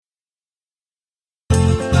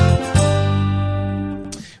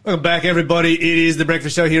Welcome back, everybody. It is The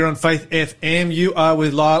Breakfast Show here on Faith FM. You are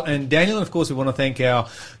with Lyle and Daniel. And, of course, we want to thank our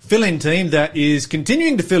fill-in team that is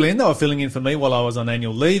continuing to fill in. They were filling in for me while I was on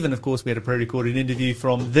annual leave. And, of course, we had a pre-recorded interview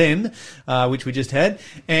from them, which we just had.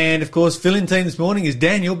 And, of course, fill-in team this morning is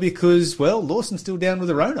Daniel because, well, Lawson's still down with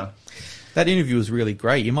the Rona. That interview was really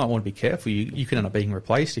great. You might want to be careful. You could end up being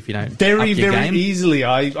replaced if you don't. Very, up your very game. easily.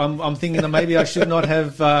 I'm thinking that maybe I should not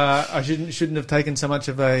have. I shouldn't have taken so much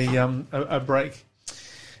of a break.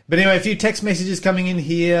 But anyway, a few text messages coming in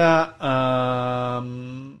here.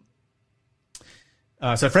 So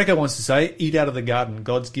Franco wants to say, "Eat out of the garden,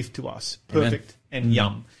 God's gift to us, perfect." Amen. And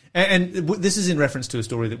yum. And this is in reference to a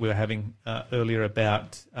story that we were having earlier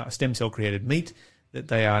about stem cell created meat that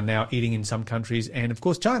they are now eating in some countries. And, of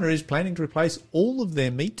course, China is planning to replace all of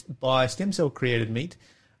their meat by stem cell created meat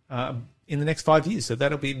in the next 5 years. So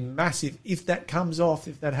that'll be massive. If that comes off,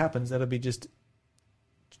 if that happens, that'll be just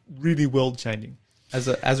really world-changing. As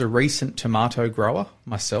a recent tomato grower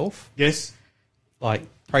myself, Yes. like,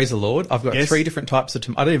 praise the Lord, I've got Yes. 3 different types of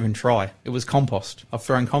I don't even try. It was compost. I've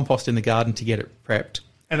thrown compost in the garden to get it prepped.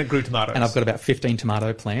 And it grew tomatoes. And I've got about 15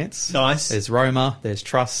 tomato plants. Nice. There's Roma, there's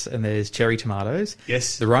Truss, and there's cherry tomatoes.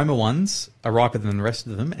 Yes. The Roma ones are riper than the rest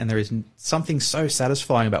of them, and there is something so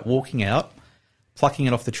satisfying about walking out, plucking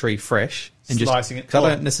it off the tree fresh, and Slicing it. Because I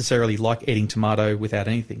don't necessarily like eating tomato without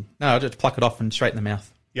anything. No, I just pluck it off and straight in the mouth.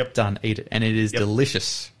 Yep. Done. Eat it. And it is Yep.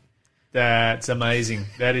 delicious. That's amazing.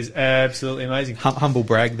 That is absolutely amazing. Humble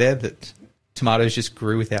brag there that tomatoes just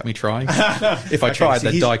grew without me trying. If I tried,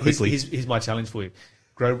 they'd die quickly. Here's my challenge for you.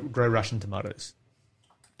 Grow Russian tomatoes.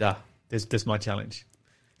 Duh. That's my challenge.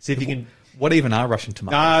 See if you can... What even are Russian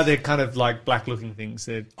tomatoes? They're kind of like black-looking things.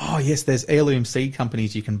 They're Oh, yes, there's heirloom seed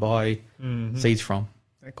companies you can buy seeds from.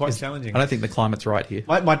 quite challenging. I don't think the climate's right here.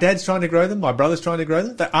 My dad's trying to grow them. My brother's trying to grow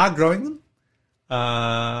them. They are growing them,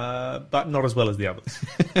 but not as well as the others.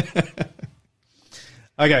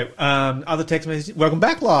 Okay, other text messages. Welcome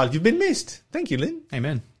back, Lyle. You've been missed. Thank you, Lynn.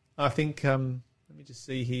 Amen. I think, let me just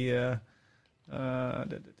see here. Oh,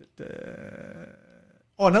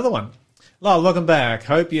 another one. Lyle, welcome back.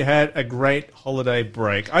 Hope you had a great holiday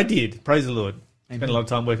break. I did. Praise the Lord. Spent a lot of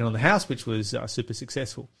time working on the house, which was super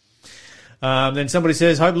successful. Then somebody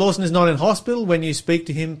says, hope Lawson is not in hospital. When you speak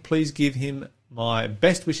to him, please give him my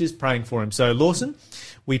best wishes, praying for him. So, Lawson,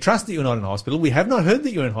 we trust that you're not in hospital. We have not heard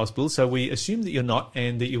that you're in hospital, so we assume that you're not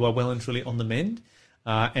and that you are well and truly on the mend.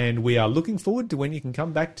 And we are looking forward to when you can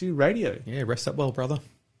come back to radio. Yeah, rest up well, brother.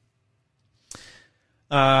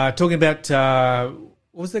 Talking about,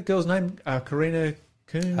 what was that girl's name? Karina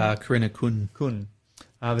Kuhn? Corinna Kun. Kuhn.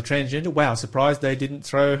 The transgender. Wow, surprised they didn't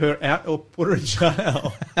throw her out or put her in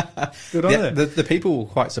jail. Good on her. The people were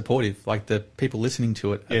quite supportive. Like the people listening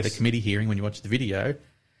to it at Yes. the committee hearing when you watched the video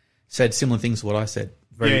said similar things to what I said.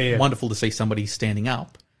 Very wonderful to see somebody standing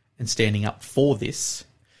up and standing up for this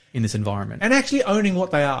in this environment. And actually owning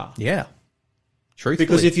what they are. Yeah. Truthfully.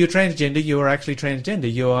 Because if you're transgender, you are actually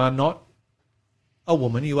transgender. You are not a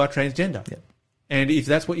woman, you are transgender. Yep. And if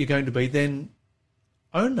that's what you're going to be, then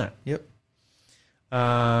own that. Yep.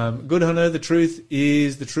 Good to know the truth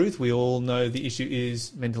is the truth. We all know the issue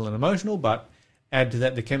is mental and emotional, but add to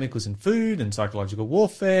that the chemicals in food and psychological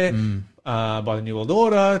warfare by the New World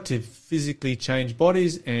Order to physically change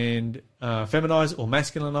bodies and feminize or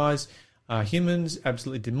masculinize humans.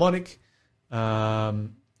 Absolutely demonic.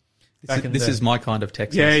 This is my kind of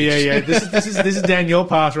text Yeah. message. This is down your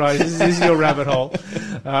path, right? This is your rabbit hole.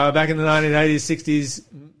 Back in the 1980s,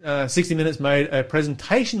 60s, 60 Minutes made a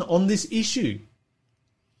presentation on this issue.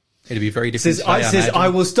 It'd be very different Says, today, I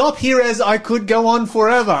will stop here as I could go on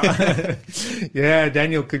forever. Yeah,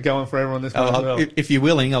 Daniel could go on forever on this one as well. If you're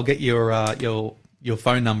willing, I'll get your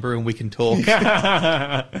phone number and we can talk.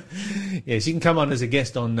 Yes, you can come on as a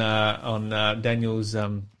guest on Daniel's.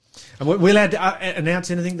 And we're allowed to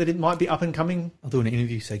announce anything that it might be up and coming. I'll do an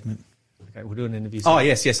interview segment. Okay, we'll do an interview. Oh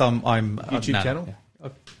yes, I'm YouTube channel. Yeah.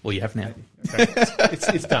 Well, you have now. Okay.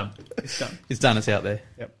 It's done. It's done. It's done. It's out there.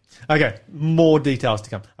 Yep. Okay, more details to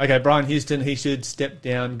come. Okay, Brian Houston, he should step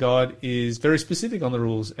down. God is very specific on the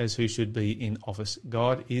rules as who should be in office.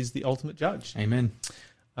 God is the ultimate judge. Amen.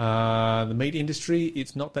 The meat industry,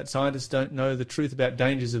 it's not that scientists don't know the truth about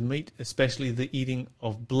dangers of meat, especially the eating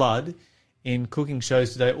of blood. In cooking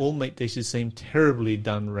shows today, all meat dishes seem terribly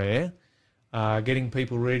done rare. Getting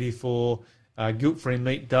people ready for guilt-free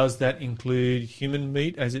meat, does that include human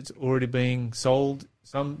meat as it's already being sold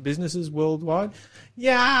some businesses worldwide?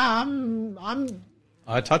 Yeah,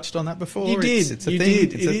 I touched on that before. You did. It's a You thing.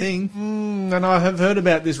 did. It's a thing. And I have heard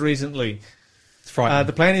about this recently. It's frightening.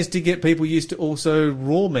 The plan is to get people used to also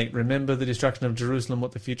raw meat. Remember the destruction of Jerusalem,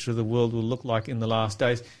 what the future of the world will look like in the last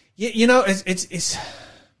days. Yeah, you know, it's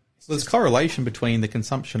there's correlation between the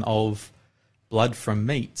consumption of blood from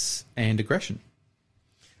meats and aggression.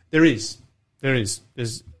 There is. And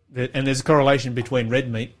there's a correlation between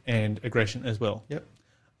red meat and aggression as well. Yep.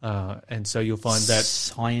 And so you'll find that...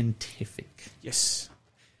 Scientific. Yes.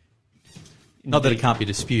 Not that it can't be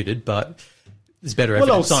disputed, but there's better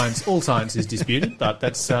evidence. Well, all science is disputed, but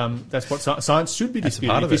that's what science should be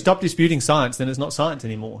disputed. If you it. stop disputing science, then it's not science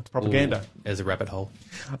anymore. It's propaganda. Ooh, there's a rabbit hole.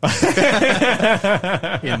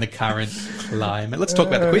 In the current climate. Let's talk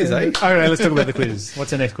about the quiz, eh? All right, let's talk about the quiz.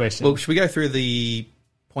 What's the next question? Well, should we go through the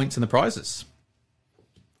points and the prizes?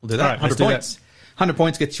 We'll do that. All right, 100 points. 100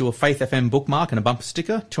 points gets you a Faith FM bookmark and a bumper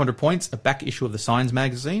sticker. 200 points, a back issue of the Signs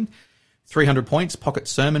magazine. 300 points, pocket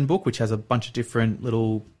sermon book, which has a bunch of different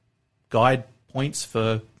little guide points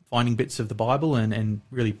for finding bits of the Bible and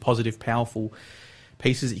really positive, powerful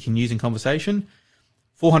pieces that you can use in conversation.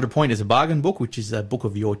 400 point is a bargain book, which is a book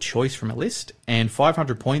of your choice from a list. And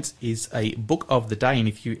 500 points is a book of the day. And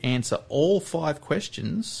if you answer all 5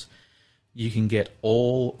 questions, you can get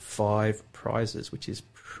all 5 prizes, which is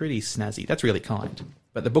pretty snazzy. That's really kind.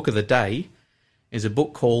 But the book of the day is a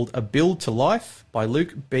book called A Build to Life by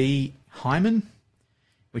Luke B. Hyman,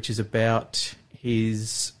 which is about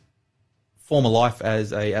his former life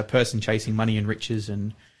as a person chasing money and riches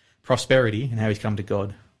and prosperity and how he's come to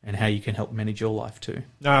God and how you can help manage your life too.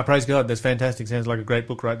 Praise God. That's fantastic. Sounds like a great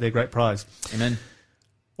book right there. Great prize. Amen.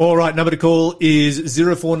 All right, number to call is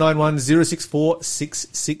 0491 064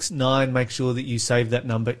 669. Make sure that you save that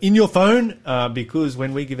number in your phone because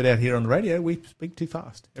when we give it out here on the radio, we speak too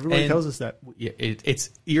fast. Everybody tells us that. Yeah,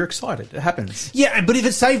 you're excited. It happens. Yeah, but if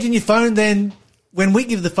it's saved in your phone, then when we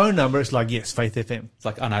give the phone number, it's like, yes, Faith FM. It's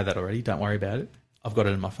like, I know that already. Don't worry about it. I've got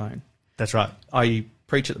it in my phone. That's right. I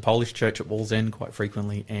preach at the Polish church at Wallsend quite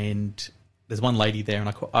frequently, and there's one lady there,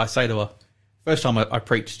 and I say to her, first time I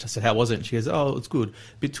preached, I said, how was it? And she goes, oh, it's good.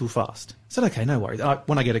 A bit too fast. I said, okay, no worries.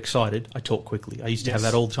 When I get excited, I talk quickly. I used to have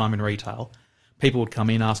that all the time in retail. People would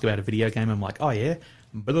come in, ask about a video game. I'm like, oh, yeah.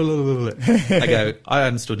 Blah, blah, blah, blah. I go, I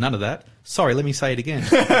understood none of that. Sorry, let me say it again.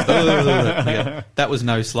 Blah, blah, blah, blah. Go, that was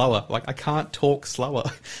no slower. Like, I can't talk slower.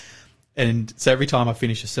 And so every time I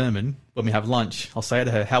finish a sermon, when we have lunch, I'll say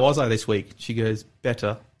to her, how was I this week? She goes,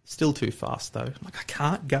 better. Still too fast, though. I'm like, I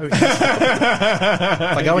can't go any slower.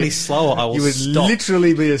 If I go any slower, I will You would stop.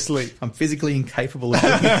 literally be asleep. I'm physically incapable of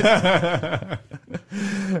doing it.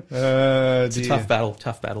 It's a tough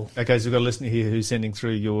battle. Okay, so we've got a listener here who's sending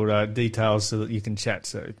through your details so that you can chat.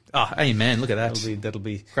 So, amen. Look at that. That'll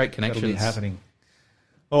be great connections. That'll be happening.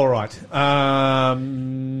 All right.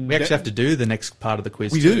 We actually have to do the next part of the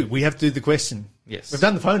quiz. We do. We have to do the question. Yes. We've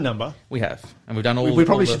done the phone number. We have. And we've done all We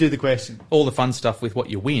probably should do the question. All the fun stuff with what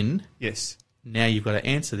you win. Yes. Now you've got to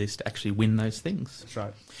answer this to actually win those things. That's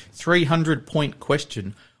right. 300-point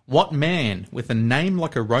question. What man with a name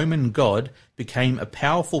like a Roman god became a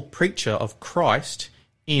powerful preacher of Christ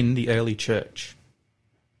in the early church?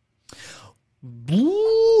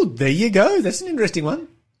 Ooh, there you go. That's an interesting one.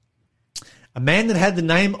 A man that had the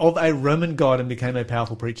name of a Roman god and became a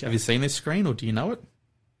powerful preacher. Have you seen this screen or do you know it?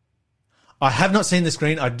 I have not seen the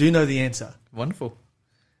screen. I do know the answer. Wonderful.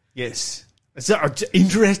 Yes. It's an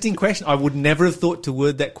interesting question. I would never have thought to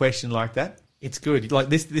word that question like that. It's good. Like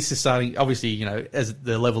this is starting, obviously, you know, as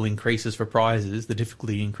the level increases for prizes, the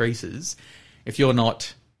difficulty increases. If you're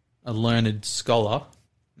not a learned scholar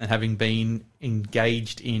and having been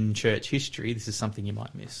engaged in church history, this is something you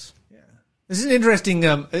might miss. This is an interesting.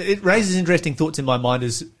 It raises interesting thoughts in my mind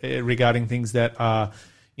as regarding things that are,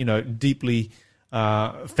 you know, deeply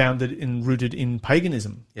founded and rooted in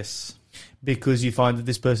paganism. Yes, because you find that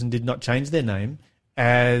this person did not change their name,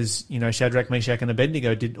 as you know, Shadrach, Meshach, and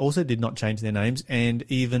Abednego did not change their names, and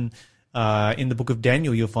even in the book of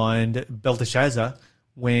Daniel, you'll find Belteshazzar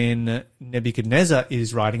when Nebuchadnezzar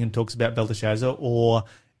is writing and talks about Belteshazzar, or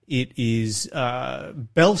it is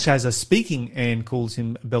Belshazzar speaking and calls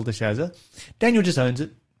him Belteshazzar. Daniel just owns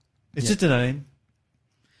it. It's just a name.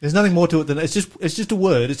 There's nothing more to it than it's just a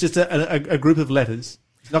word. It's just a group of letters.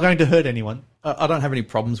 It's not going to hurt anyone. I don't have any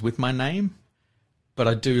problems with my name, but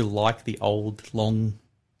I do like the old, long,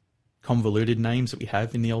 convoluted names that we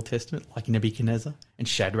have in the Old Testament, like Nebuchadnezzar and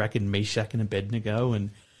Shadrach and Meshach and Abednego and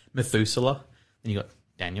Methuselah. Then you got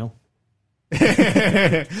Daniel.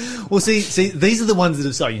 Well, see, these are the ones that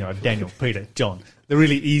have, so, you know, Daniel, Peter, John. The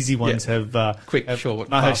really easy ones have quick, have short,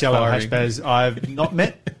 Maher-shalal-Hash-baz. I've not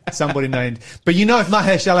met somebody named, but you know, if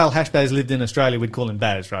Maher-shalal-Hash-baz lived in Australia, we'd call him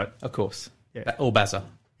Baz, right? Of course, yeah, or Bazza.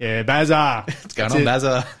 Yeah, Bazza. What's going on,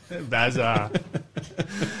 Bazza? Bazza.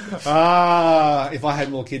 If I had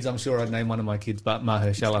more kids, I'm sure I'd name one of my kids, but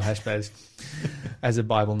Maher-shalal-Hash-baz as a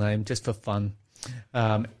Bible name, just for fun.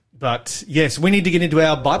 But yes, we need to get into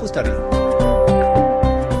our Bible study.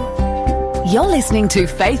 You're listening to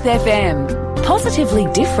Faith FM, positively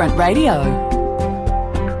different radio.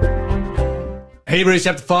 Hebrews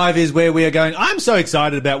chapter 5 is where we are going. I'm so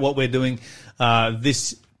excited about what we're doing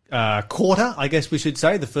this quarter, I guess we should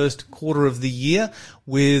say, the first quarter of the year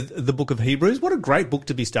with the book of Hebrews. What a great book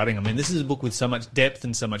to be studying. I mean, this is a book with so much depth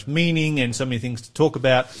and so much meaning and so many things to talk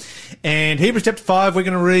about. And Hebrews chapter 5, we're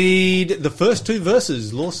going to read the first two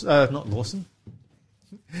verses. Not Lawson.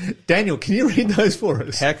 Daniel, can you read those for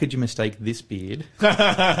us? How could you mistake this beard?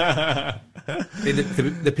 the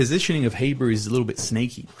positioning of Hebrews is a little bit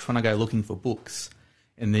sneaky. When I go looking for books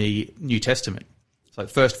in the New Testament, it's like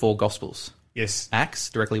first four Gospels. Yes. Acts,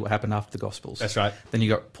 directly what happened after the Gospels. That's right. Then you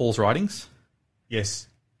got Paul's writings. Yes.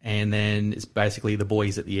 And then it's basically the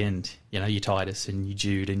boys at the end. You know, your Titus and your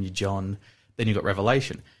Jude and your John. Then you got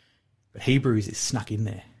Revelation. But Hebrews is snuck in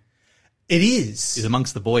there. It is. Is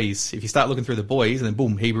amongst the boys. If you start looking through the boys, and then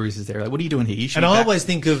boom, Hebrews is there. Like, what are you doing here? And I always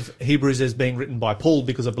think of Hebrews as being written by Paul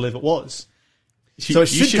because I believe it was. So it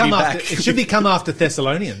should come after. It should become after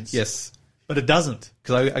Thessalonians. Yes, but it doesn't.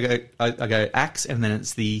 Because I go Acts, and then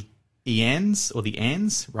it's the Eans or the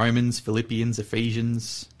Ans, Romans, Philippians,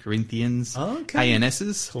 Ephesians, Corinthians,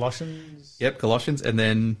 ANSs, Colossians. Yep, Colossians, and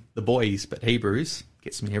then the boys. But Hebrews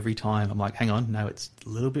gets me every time. I'm like, hang on, no, it's a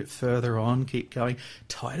little bit further on. Keep going.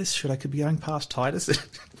 Titus, I could be going past Titus.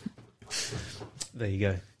 There you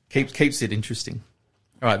go. Keeps it interesting.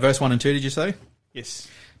 All right, verse 1 and 2, did you say? Yes.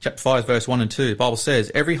 Chapter 5, verse 1 and 2, the Bible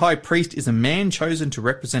says, every high priest is a man chosen to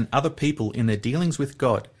represent other people in their dealings with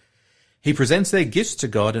God. He presents their gifts to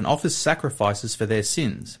God and offers sacrifices for their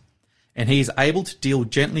sins. And he is able to deal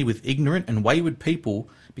gently with ignorant and wayward people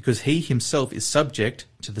because he himself is subject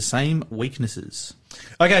to the same weaknesses.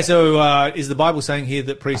 Okay, so is the Bible saying here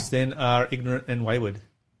that priests then are ignorant and wayward?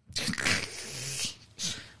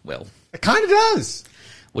 Well, it kind of does.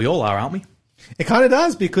 We all are, aren't we? It kind of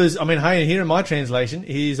does because, I mean, hey, here in my translation,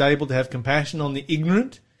 he is able to have compassion on the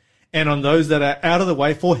ignorant and on those that are out of the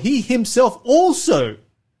way, for he himself also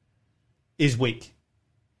is weak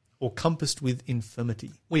or compassed with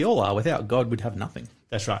infirmity. We all are. Without God, we'd have nothing.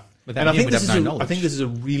 That's right. Without him, we'd have no knowledge. I think this is a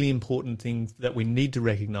really important thing that we need to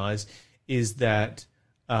recognise is that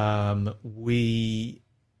we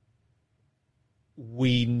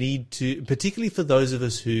need to, particularly for those of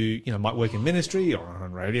us who might work in ministry or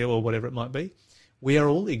on radio or whatever it might be, we are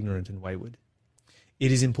all ignorant and wayward.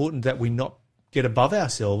 It is important that we not get above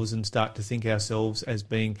ourselves and start to think ourselves as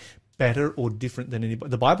being better or different than anybody.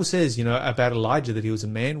 The Bible says, about Elijah that he was a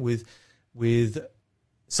man with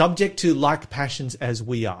subject to like passions as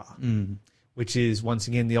we are, which is, once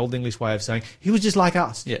again, the old English way of saying he was just like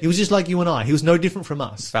us. Yeah. He was just like you and I. He was no different from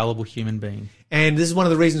us. Fallible human being. And this is one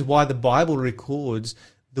of the reasons why the Bible records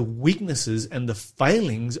the weaknesses and the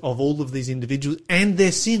failings of all of these individuals and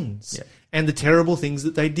their sins and the terrible things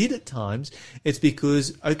that they did at times. It's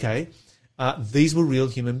because, these were real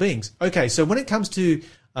human beings. Okay, so when it comes to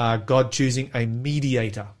God choosing a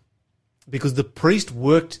mediator, because the priest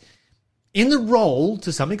worked in the role,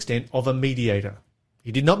 to some extent, of a mediator.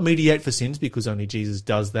 He did not mediate for sins because only Jesus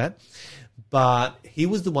does that, but he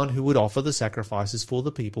was the one who would offer the sacrifices for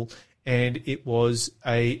the people, and it was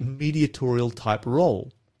a mediatorial type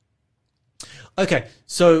role. Okay,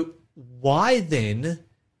 so why then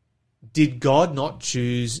did God not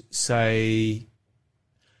choose, say,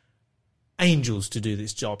 angels to do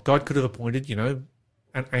this job? God could have appointed,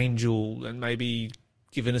 an angel and maybe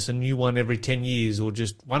given us a new one every 10 years or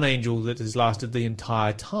just one angel that has lasted the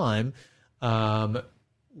entire time.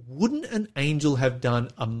 Wouldn't an angel have done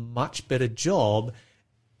a much better job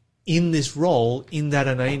in this role, in that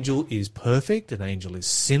an angel is perfect, an angel is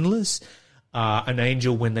sinless, an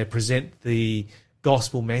angel, when they present the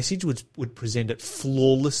gospel message, would present it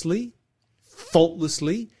flawlessly,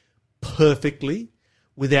 faultlessly, perfectly,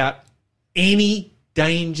 without any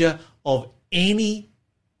danger of any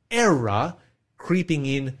error creeping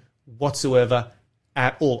in whatsoever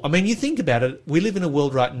at all. I mean, you think about it, we live in a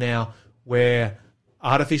world right now where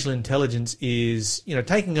artificial intelligence is,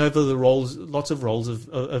 taking over the roles, lots of roles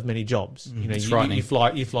of many jobs. You fly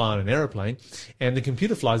on an aeroplane, and the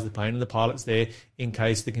computer flies the plane, and the pilot's there in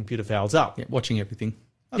case the computer fouls up. Yeah, watching everything.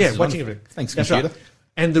 Watching everything. Thanks, computer. Right.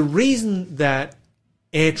 And the reason that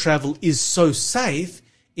air travel is so safe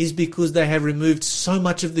is because they have removed so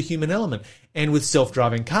much of the human element. And with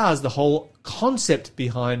self-driving cars, the whole concept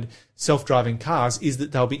behind self-driving cars is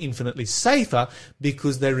that they'll be infinitely safer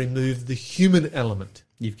because they remove the human element.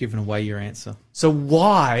 You've given away your answer. So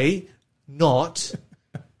why not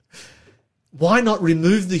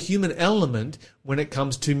remove the human element when it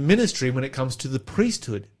comes to ministry, when it comes to the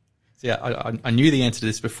priesthood? So yeah, I knew the answer to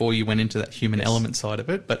this before you went into that human element side of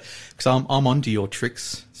it, but because I'm onto your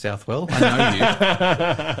tricks, Southwell. I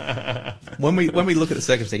know you. when we look at the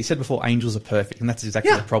circumstance, you said before angels are perfect, and that's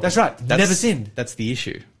exactly the problem. That's right. Never sinned. That's the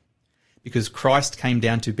issue, because Christ came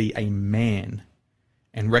down to be a man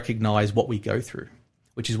and recognize what we go through,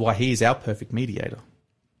 which is why he is our perfect mediator.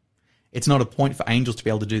 It's not a point for angels to be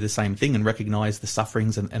able to do the same thing and recognize the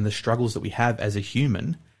sufferings and the struggles that we have as a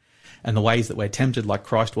human and the ways that we're tempted like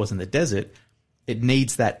Christ was in the desert. It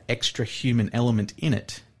needs that extra human element in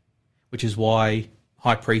it, which is why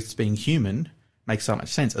high priests being human makes so much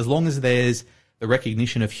sense. As long as there's the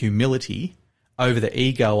recognition of humility over the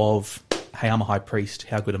ego of, hey, I'm a high priest,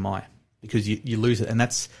 how good am I? Because you lose it. And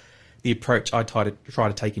that's the approach I try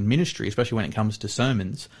to take in ministry, especially when it comes to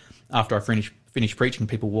sermons. After I finish preaching,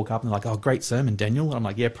 people walk up and they're like, oh, great sermon, Daniel. And I'm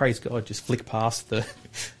like, yeah, praise God. Just flick past the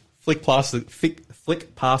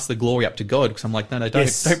glory up to God, because I'm like, no,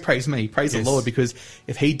 don't praise me, praise the Lord, because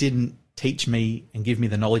if he didn't teach me and give me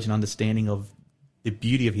the knowledge and understanding of the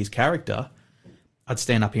beauty of his character, I'd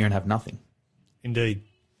stand up here and have nothing. Indeed.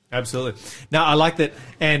 Absolutely. Now, I like that.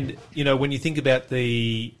 And, when you think about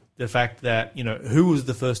the fact that, who was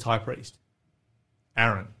the first high priest?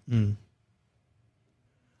 Aaron. Who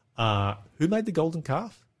made the golden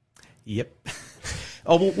calf? Yep.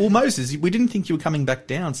 Oh, well, Moses, we didn't think you were coming back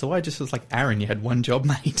down, so I just was like, Aaron, you had one job,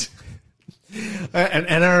 mate. And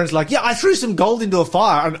Aaron's like, yeah, I threw some gold into a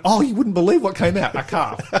fire, and you wouldn't believe what came out, a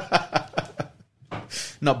calf.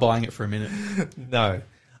 Not buying it for a minute. No.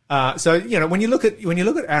 So, when you look at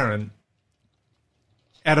Aaron,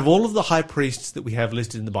 out of all of the high priests that we have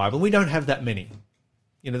listed in the Bible, we don't have that many.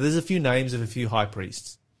 There's a few names of a few high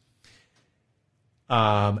priests.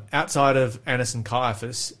 Outside of Annas and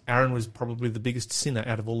Caiaphas, Aaron was probably the biggest sinner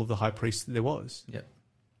out of all of the high priests that there was. Yep.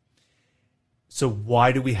 So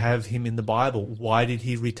why do we have him in the Bible? Why did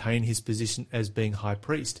he retain his position as being high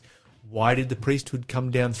priest? Why did the priesthood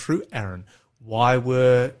come down through Aaron? Why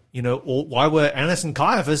were Annas and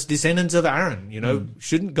Caiaphas descendants of Aaron?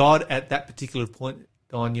 Shouldn't God at that particular point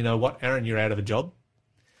gone, you know what, Aaron, you're out of a job?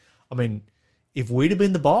 I mean, if we'd have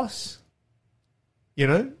been the boss,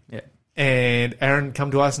 Yeah. And Aaron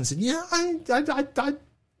come to us and said, yeah, I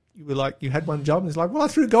you were like, you had one job, and it's like, well, I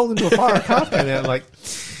threw gold into a fire, a calf came out. Like,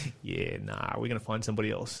 yeah, nah, we're going to find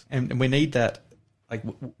somebody else. And we need that,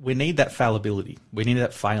 we need that fallibility. We need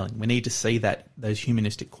that failing. We need to see those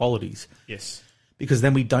humanistic qualities. Yes. Because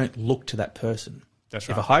then we don't look to that person. That's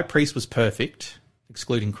right. If a high priest was perfect,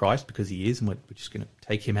 excluding Christ, because he is, and we're just going to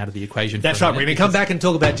take him out of the equation. That's right. We're going to come back and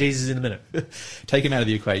talk about Jesus in a minute. Take him out of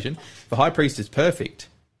the equation. If a high priest is perfect,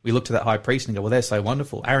 we look to that high priest and go, well, they're so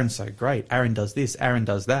wonderful. Aaron's so great. Aaron does this. Aaron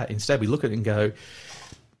does that. Instead, we look at it and go,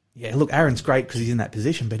 yeah, look, Aaron's great because he's in that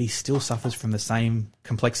position, but he still suffers from the same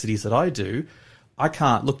complexities that I do. I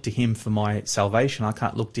can't look to him for my salvation. I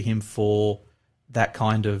can't look to him for that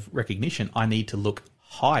kind of recognition. I need to look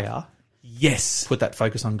higher. Yes. Put that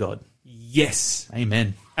focus on God. Yes.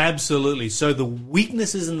 Amen. Absolutely. So the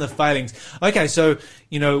weaknesses and the failings. Okay, so,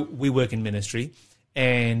 we work in ministry.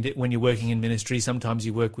 And when you're working in ministry, sometimes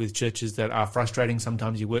you work with churches that are frustrating.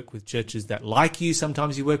 Sometimes you work with churches that like you.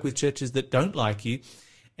 Sometimes you work with churches that don't like you.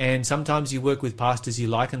 And sometimes you work with pastors you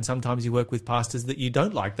like, and sometimes you work with pastors that you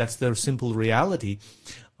don't like. That's the simple reality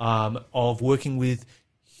of working with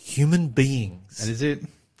human beings. That is it.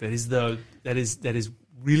 That is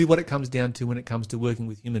really what it comes down to when it comes to working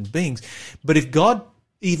with human beings. But if God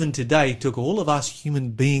even today took all of us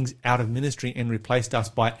human beings out of ministry and replaced us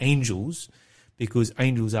by angels, because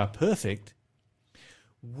angels are perfect,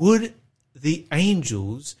 would the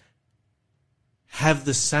angels have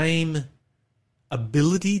the same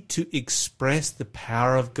ability to express the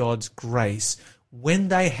power of God's grace when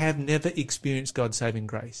they have never experienced God's saving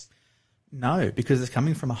grace? No, because it's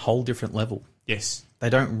coming from a whole different level. Yes. They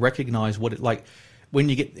don't recognize what it like when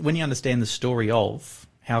you understand the story of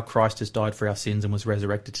how Christ has died for our sins and was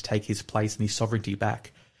resurrected to take his place and his sovereignty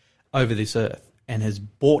back over this earth and has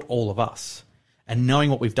bought all of us. And knowing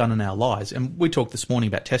what we've done in our lives, and we talked this morning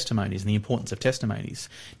about testimonies and the importance of testimonies.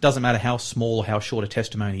 It doesn't matter how small or how short a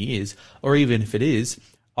testimony is, or even if it is,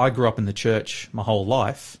 I grew up in the church my whole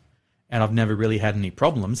life, and I've never really had any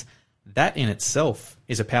problems. That in itself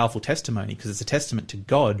is a powerful testimony, because it's a testament to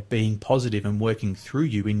God being positive and working through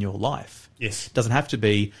you in your life. Yes. It doesn't have to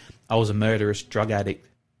be, I was a murderous drug addict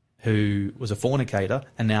who was a fornicator,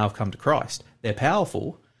 and now I've come to Christ. They're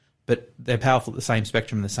powerful, but they're powerful at the same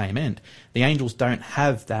spectrum and the same end. The angels don't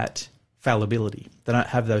have that fallibility. They don't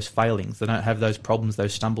have those failings. They don't have those problems,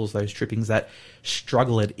 those stumbles, those trippings, that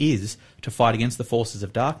struggle it is to fight against the forces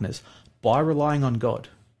of darkness by relying on God.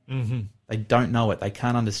 Mm-hmm. They don't know it. They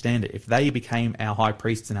can't understand it. If they became our high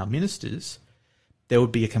priests and our ministers, there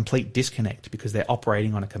would be a complete disconnect because they're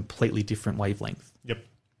operating on a completely different wavelength. Yep.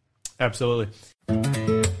 Absolutely.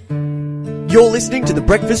 You're listening to the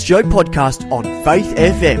Breakfast Show podcast on Faith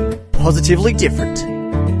FM. Positively different.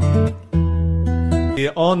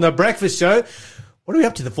 Here on the Breakfast Show, what are we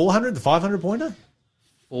up to? The 400, the 500 pointer?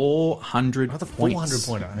 400 Oh, the points. 400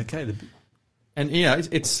 pointer. Okay. And, you know,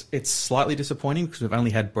 it's slightly disappointing because we've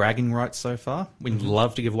only had bragging rights so far. We'd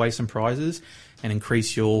love to give away some prizes and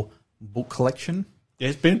increase your book collection. Yeah,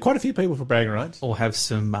 there's been quite a few people for bragging rights. Or have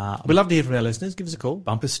some We'd love to hear from our listeners. Give us a call.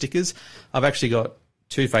 bumper stickers. I've actually got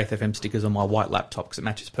 2 Faith FM stickers on my white laptop because it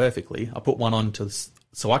matches perfectly. I put one on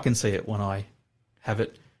so I can see it when I have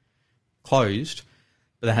it closed.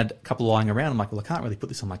 But I had a couple lying around. I'm like, well, I can't really put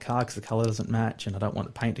this on my car because the colour doesn't match and I don't want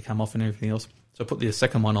the paint to come off and everything else. So I put the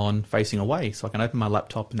second one on facing away so I can open my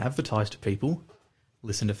laptop and advertise to people.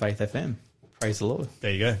 Listen to Faith FM. Praise the Lord.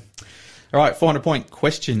 There you go. All right, 400-point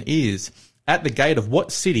question is, at the gate of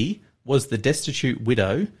what city was the destitute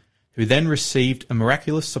widow who then received a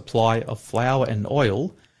miraculous supply of flour and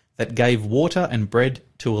oil that gave water and bread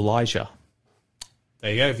to Elijah?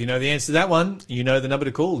 There you go. If you know the answer to that one, you know the number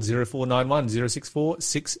to call, 0491 064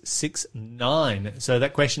 669. So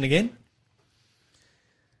that question again?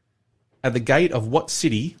 At the gate of what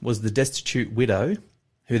city was the destitute widow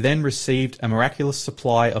who then received a miraculous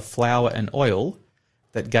supply of flour and oil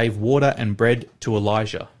that gave water and bread to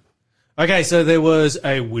Elijah? Okay, so there was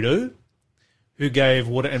a widow who gave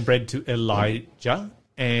water and bread to Elijah.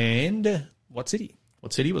 And what city?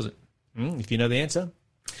 What city was it? If you know the answer.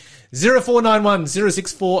 0491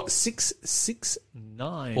 064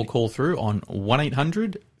 669. Or call through on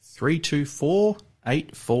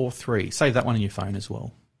 1-800-324-843. Save that one on your phone as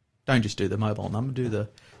well. Don't just do the mobile number. Do the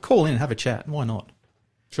call in, have a chat. Why not?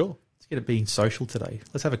 Sure. Let's get it being social today.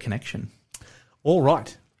 Let's have a connection. All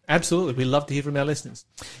right. Absolutely. We love to hear from our listeners.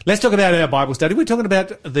 Let's talk about our Bible study. We're talking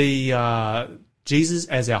about the Jesus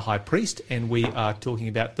as our high priest, and we are talking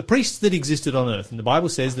about the priests that existed on earth. And the Bible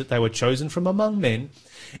says that they were chosen from among men,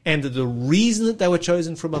 and that the reason that they were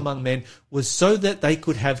chosen from among men was so that they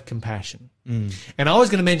could have compassion. And I was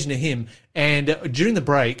going to mention a hymn, and during the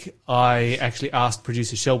break, I actually asked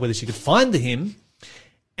producer Shell whether she could find the hymn,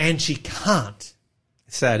 and she can't.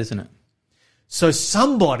 It's sad, isn't it? So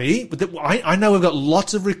somebody, I know we've got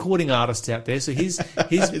lots of recording artists out there, so here's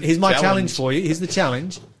my challenge for you. Here's the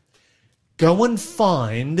challenge. Go and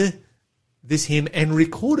find this hymn and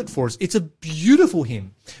record it for us. It's a beautiful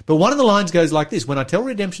hymn. But one of the lines goes like this: when I tell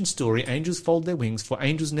redemption story, angels fold their wings, for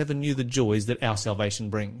angels never knew the joys that our salvation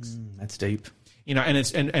brings. That's deep. You know, and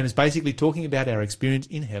it's basically talking about our experience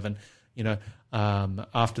in heaven. You know,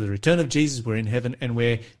 after the return of Jesus, we're in heaven and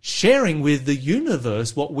we're sharing with the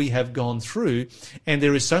universe what we have gone through. And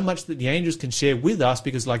there is so much that the angels can share with us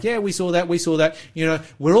because, like, yeah, we saw that. You know,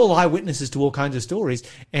 we're all eyewitnesses to all kinds of stories.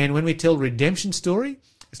 And when we tell redemption story,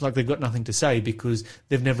 it's like they've got nothing to say because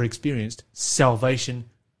they've never experienced salvation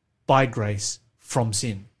by grace from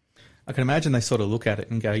sin. I can imagine they sort of look at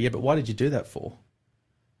it and go, yeah, but why did you do that for?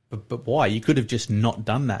 But why? You could have just not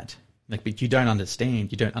done that. Like, but you don't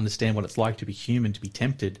understand. You don't understand what it's like to be human, to be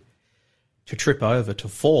tempted, to trip over, to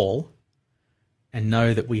fall, and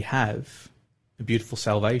know that we have a beautiful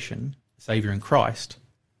salvation, Saviour in Christ,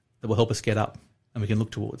 that will help us get up and we can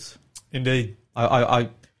look towards. Indeed. I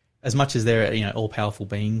as much as they're, you know, all-powerful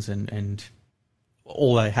beings and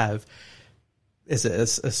all they have, there's a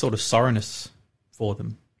sort of sorrowness for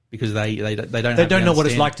them because they don't know what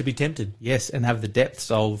it's like to be tempted. Yes, and have the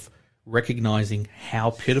depths of recognizing how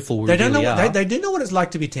pitiful we They don't really know. are. They do know what it's like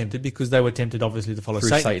to be tempted because they were tempted, obviously, to follow Through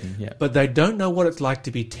Satan. Satan, yeah. But they don't know what it's like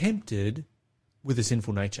to be tempted with a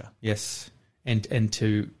sinful nature. Yes, and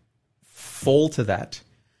to fall to that,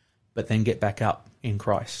 but then get back up in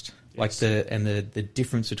Christ. Like the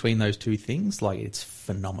difference between those two things, like, it's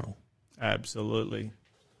phenomenal. Absolutely.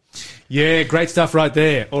 Yeah, great stuff right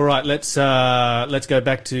there. All right, let's go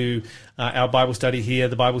back to our Bible study here.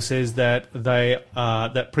 The Bible says that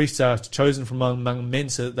that priests are chosen from among men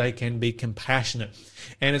so that they can be compassionate.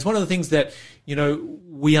 And it's one of the things that, you know,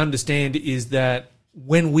 we understand is that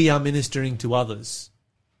when we are ministering to others,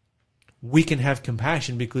 we can have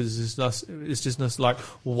compassion because it's just not like,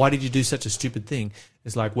 well, why did you do such a stupid thing?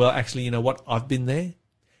 It's like, well, actually, you know what? I've been there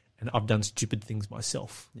and I've done stupid things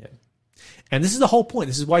myself. Yeah. And this is the whole point.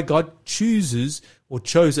 This is why God chose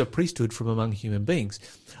a priesthood from among human beings.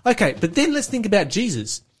 Okay, but then let's think about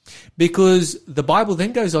Jesus, because the Bible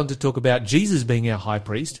then goes on to talk about Jesus being our high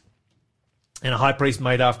priest, and a high priest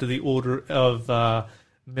made after the order of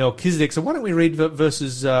Melchizedek. So why don't we read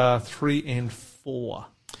verses 3 and 4?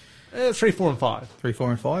 3, 4, and 5. 3,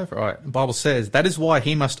 4, and 5. All right. The Bible says, that is why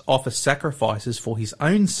he must offer sacrifices for his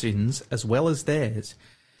own sins as well as theirs.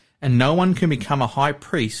 And no one can become a high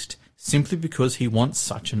priest simply because he wants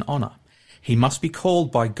such an honour. He must be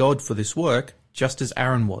called by God for this work, just as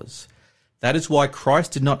Aaron was. That is why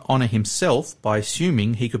Christ did not honour himself by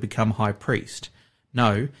assuming he could become high priest.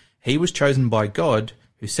 No, he was chosen by God,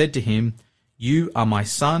 who said to him, "You are my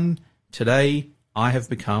son. Today I have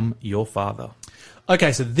become your father."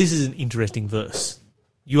 Okay, so this is an interesting verse.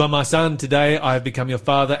 You are my son, today I have become your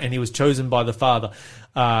father, and he was chosen by the Father.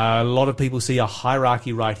 A lot of people see a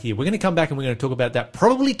hierarchy right here. We're going to come back and we're going to talk about that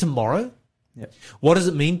probably tomorrow. Yep. What does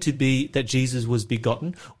it mean to be that Jesus was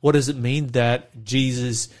begotten? What does it mean that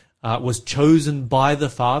Jesus was chosen by the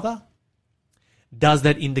Father? Does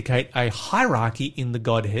that indicate a hierarchy in the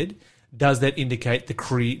Godhead? Does that indicate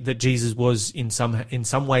that Jesus was in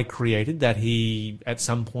some way created, that he at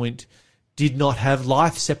some point did not have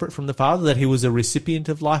life separate from the Father, that he was a recipient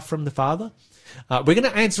of life from the Father? We're going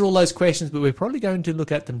to answer all those questions, but we're probably going to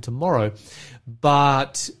look at them tomorrow.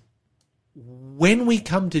 But when we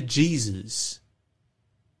come to Jesus,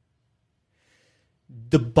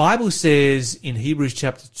 the Bible says in Hebrews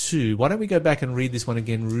chapter 2, why don't we go back and read this one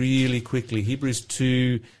again really quickly? Hebrews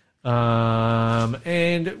 2, why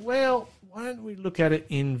don't we look at it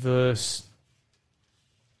in verse...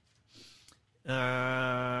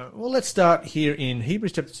 let's start here in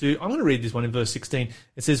Hebrews chapter 2. I'm going to read this one in verse 16.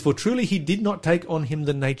 It says, "For truly he did not take on him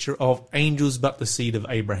the nature of angels, but the seed of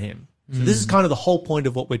Abraham." So this is kind of the whole point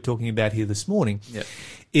of what we're talking about here this morning,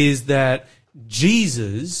 is that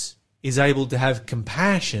Jesus is able to have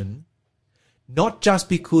compassion, not just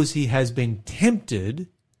because he has been tempted,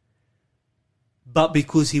 but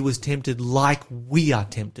because he was tempted like we are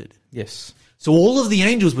tempted. Yes. So all of the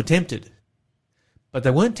angels were tempted, but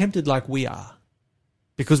they weren't tempted like we are,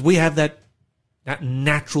 because we have that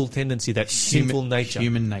natural tendency, that sinful nature.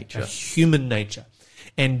 Human nature. A human nature.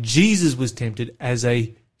 And Jesus was tempted as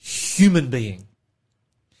a human being,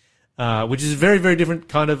 which is a very, very different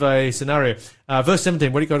kind of a scenario. Verse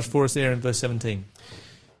 17, what do you got for us there in verse 17?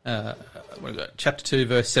 Chapter 2,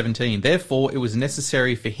 verse 17. Therefore, it was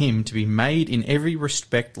necessary for him to be made in every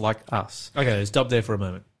respect like us. Okay, stop there for a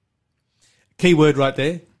moment. Key word right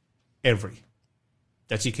there, every.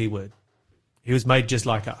 That's your key word. He was made just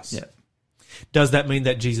like us. Yeah. Does that mean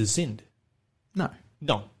that Jesus sinned? No.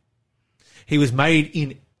 No. He was made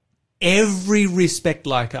in every respect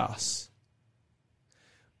like us.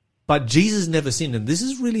 But Jesus never sinned. And this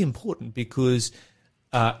is really important because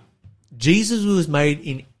Jesus was made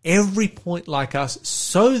in every point like us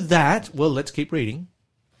so that, well, let's keep reading.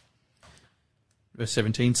 Verse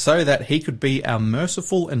 17, so that he could be our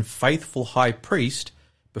merciful and faithful high priest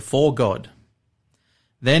before God.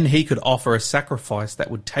 Then he could offer a sacrifice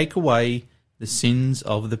that would take away the sins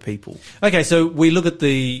of the people. Okay, so we look at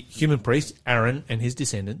the human priest, Aaron, and his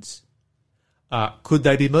descendants. Could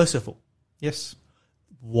they be merciful? Yes.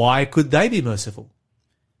 Why could they be merciful?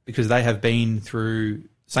 Because they have been through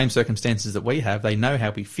same circumstances that we have. They know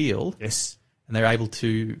how we feel. Yes. And they're able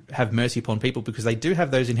to have mercy upon people because they do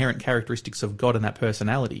have those inherent characteristics of God and that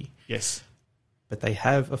personality. Yes. But they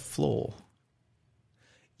have a flaw.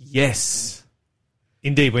 Yes.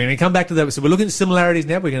 Indeed. We're going to come back to that. So we're looking at similarities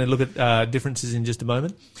now. We're going to look at differences in just a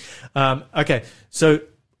moment. Okay. So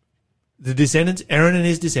the descendants, Aaron and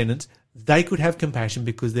his descendants, they could have compassion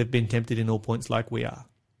because they've been tempted in all points like we are.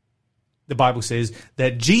 The Bible says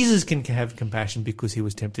that Jesus can have compassion because he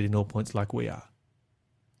was tempted in all points like we are.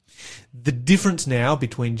 The difference now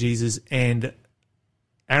between Jesus and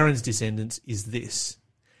Aaron's descendants is this.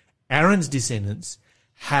 Aaron's descendants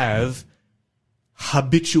have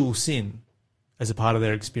habitual sin as a part of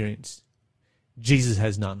their experience. Jesus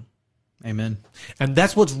has none. Amen. And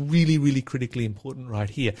that's what's really, really critically important right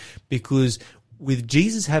here. Because with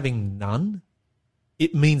Jesus having none,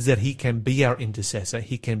 it means that he can be our intercessor,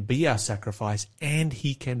 he can be our sacrifice, and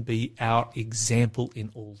he can be our example in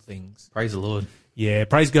all things. Praise the Lord. Yeah,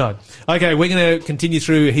 praise God. Okay, we're going to continue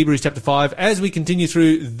through Hebrews chapter 5 as we continue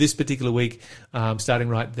through this particular week, starting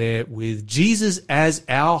right there with Jesus as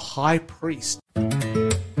our high priest.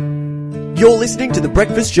 You're listening to the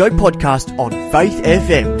Breakfast Show podcast on Faith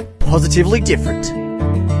FM. Positively different.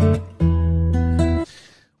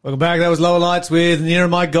 Welcome back. That was Lower Lights with Nearer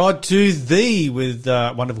My God to Thee with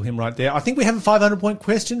wonderful hymn right there. I think we have a 500-point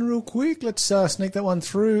question real quick. Let's sneak that one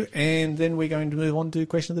through, and then we're going to move on to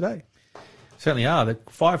question of the day. Certainly are. The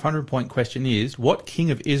 500-point question is, what king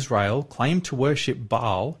of Israel claimed to worship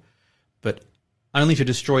Baal, but only to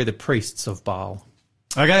destroy the priests of Baal?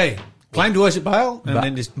 Okay. Claim to worship Baal, and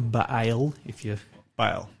then just Baal, if you...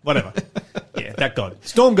 Baal. Whatever. Yeah, that god.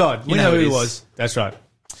 Storm god. We know who he was. That's right.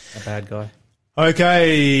 A bad guy.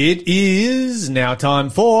 Okay, it is now time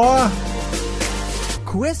for...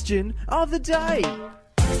 Question of the day.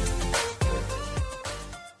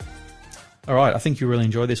 All right, I think you'll really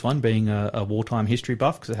enjoy this one, being a wartime history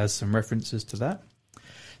buff, because it has some references to that.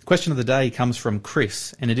 The question of the day comes from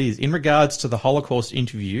Chris, and it is, in regards to the Holocaust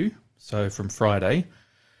interview, so from Friday,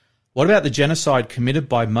 what about the genocide committed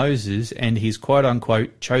by Moses and his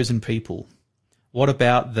quote-unquote chosen people? What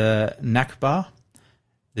about the Nakba,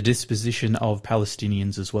 the disposition of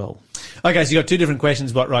Palestinians as well? Okay, so you've got two different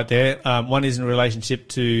questions right there. One is in relationship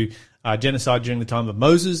to genocide during the time of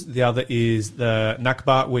Moses. The other is the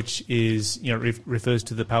Nakba, which is, refers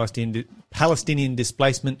to the Palestinian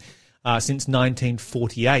displacement since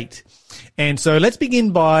 1948. And so let's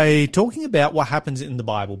begin by talking about what happens in the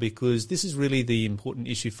Bible, because this is really the important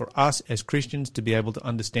issue for us as Christians to be able to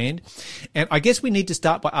understand. And I guess we need to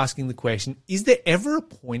start by asking the question, is there ever a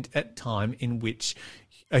point at time in which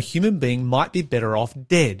a human being might be better off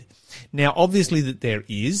dead? Now, obviously that there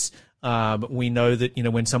is. We know that,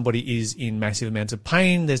 when somebody is in massive amounts of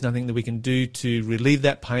pain, there's nothing that we can do to relieve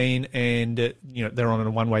that pain, and, they're on a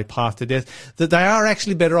one-way path to death, that they are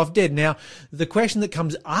actually better off dead. Now, the question that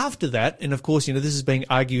comes after that, and of course, this is being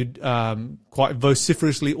argued quite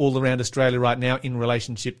vociferously all around Australia right now in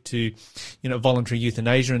relationship to, voluntary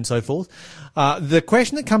euthanasia and so forth. The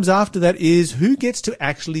question that comes after that is, who gets to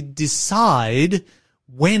actually decide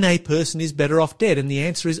when a person is better off dead? And the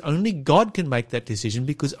answer is only God can make that decision,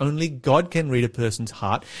 because only God can read a person's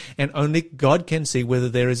heart, and only God can see whether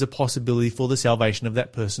there is a possibility for the salvation of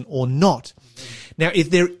that person or not. Now, if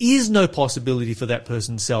there is no possibility for that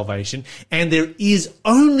person's salvation, and there is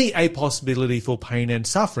only a possibility for pain and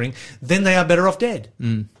suffering, then they are better off dead.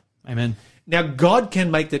 Amen. Now, God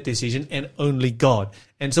can make that decision, and only God.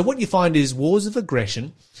 And so what you find is wars of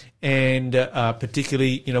aggression, and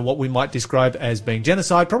particularly, what we might describe as being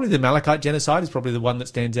genocide. Probably the Amalekite genocide is probably the one that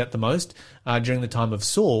stands out the most during the time of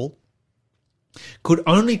Saul, could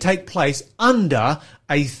only take place under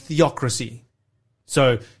a theocracy.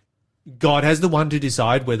 So God has the one to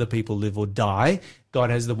decide whether people live or die. God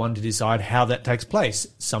has the one to decide how that takes place.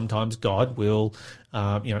 Sometimes God will,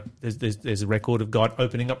 there's a record of God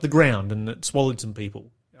opening up the ground and it swallowed some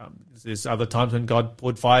people. There's other times when God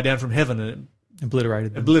poured fire down from heaven and it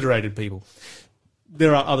obliterated people.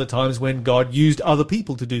 There are other times when God used other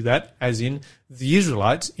people to do that, as in the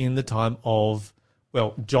Israelites in the time of,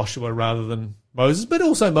 Joshua rather than Moses, but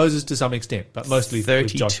also Moses to some extent, but mostly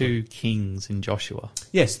 32 kings in Joshua.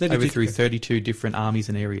 Yes. 32 overthrew 32 different armies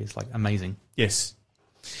and areas. Amazing. Yes.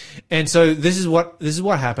 And so this is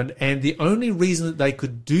what happened, and the only reason that they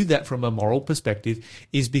could do that from a moral perspective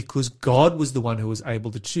is because God was the one who was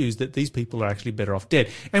able to choose that these people are actually better off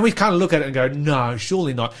dead. And we kind of look at it and go, no,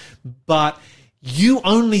 surely not. But you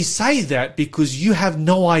only say that because you have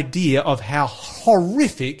no idea of how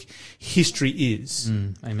horrific history is.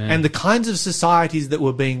 Amen. And the kinds of societies that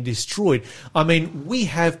were being destroyed. I mean, we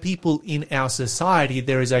have people in our society,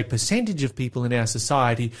 there is a percentage of people in our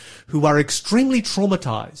society who are extremely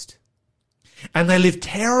traumatized. And they live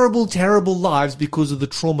terrible, terrible lives because of the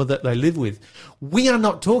trauma that they live with. We are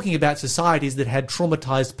not talking about societies that had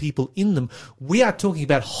traumatized people in them. We are talking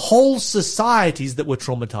about whole societies that were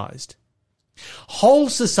traumatized. Whole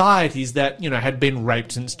societies that, had been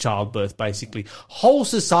raped since childbirth, basically. Whole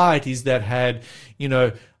societies that had,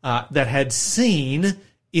 that had seen,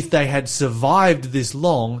 if they had survived this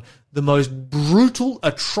long, the most brutal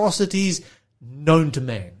atrocities known to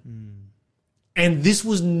man. And this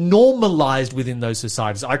was normalized within those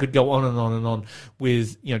societies. I could go on and on and on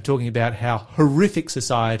with, talking about how horrific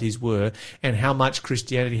societies were and how much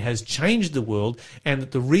Christianity has changed the world, and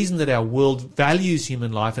that the reason that our world values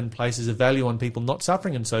human life and places a value on people not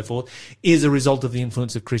suffering and so forth is a result of the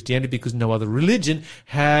influence of Christianity, because no other religion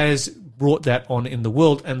has brought that on in the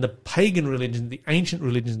world, and the pagan religions, the ancient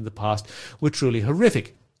religions in the past were truly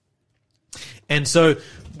horrific. And so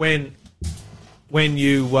when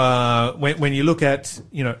you look at,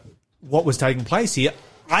 what was taking place here,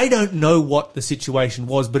 I don't know what the situation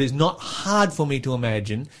was, but it's not hard for me to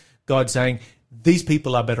imagine God saying, these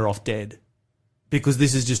people are better off dead because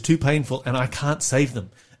this is just too painful and I can't save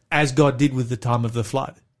them, as God did with the time of the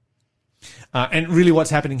flood. And really what's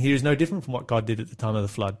happening here is no different from what God did at the time of the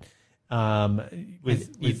flood.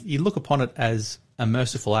 You look upon it as a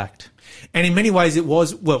merciful act. And in many ways it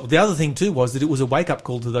was, the other thing too was that it was a wake-up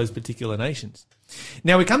call to those particular nations.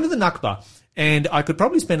 Now we come to the Nakba, and I could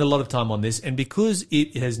probably spend a lot of time on this, and because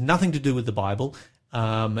it has nothing to do with the Bible,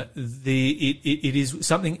 it is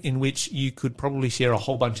something in which you could probably share a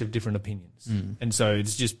whole bunch of different opinions. And so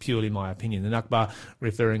it's just purely my opinion. The Nakba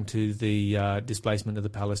referring to the displacement of the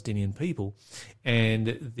Palestinian people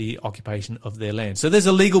and the occupation of their land. So there's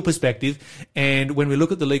a legal perspective, and when we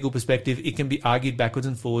look at the legal perspective, it can be argued backwards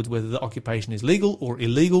and forwards whether the occupation is legal or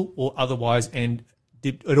illegal or otherwise, and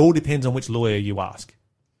it all depends on which lawyer you ask.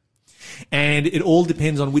 And it all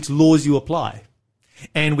depends on which laws you apply.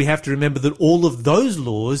 And we have to remember that all of those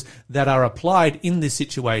laws that are applied in this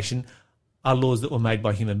situation are laws that were made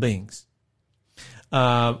by human beings.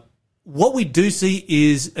 What we do see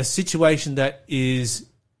is a situation that is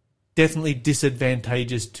definitely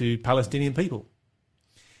disadvantageous to Palestinian people.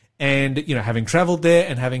 And, you know, having travelled there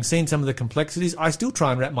and having seen some of the complexities, I still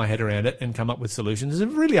try and wrap my head around it and come up with solutions.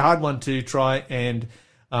 It's a really hard one to try and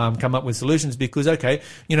come up with solutions because, okay,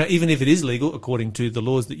 you know, even if it is legal according to the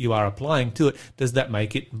laws that you are applying to it, does that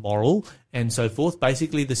make it moral and so forth?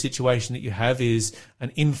 Basically, the situation that you have is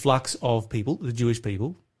an influx of people, the Jewish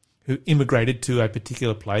people, who immigrated to a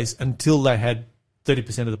particular place until they had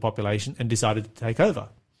 30% of the population and decided to take over.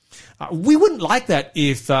 We wouldn't like that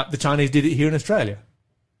if the Chinese did it here in Australia.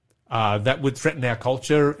 That would threaten our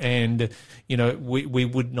culture and, you know, we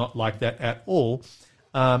would not like that at all.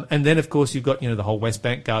 And then, of course, you've got, you know, the whole West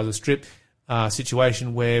Bank, Gaza Strip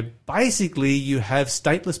situation where basically you have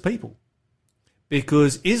stateless people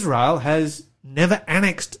because Israel has never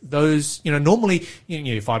annexed those. You know, normally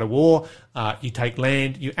you fight a war, you take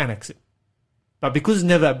land, you annex it. But because it's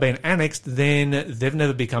never been annexed, then they've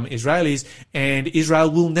never become Israelis, and Israel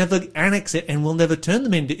will never annex it and will never turn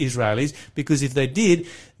them into Israelis because if they did,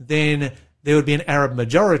 then there would be an Arab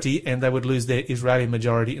majority and they would lose their Israeli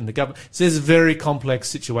majority in the government. So there's a very complex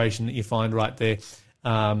situation that you find right there.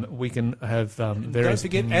 We can have various... Don't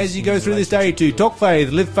forget, as you go through this day, to talk faith,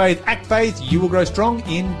 live faith, act faith, you will grow strong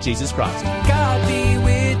in Jesus Christ. God be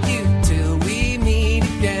with you till we meet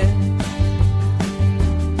again.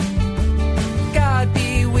 God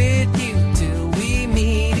be with you till we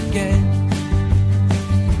meet again.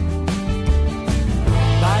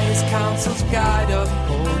 By his counsel's guide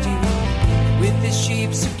uphold you. With the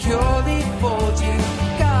sheep securely fold you.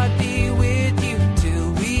 God be with you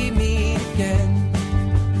till we meet again.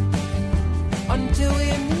 Until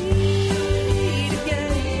we meet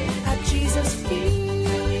again at Jesus'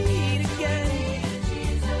 feet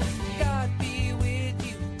again. God be with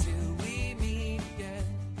you till we meet again.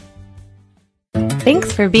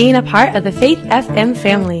 Thanks for being a part of the Faith FM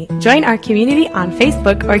family. Join our community on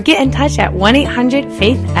Facebook or get in touch at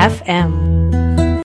 1-800-FAITH-FM.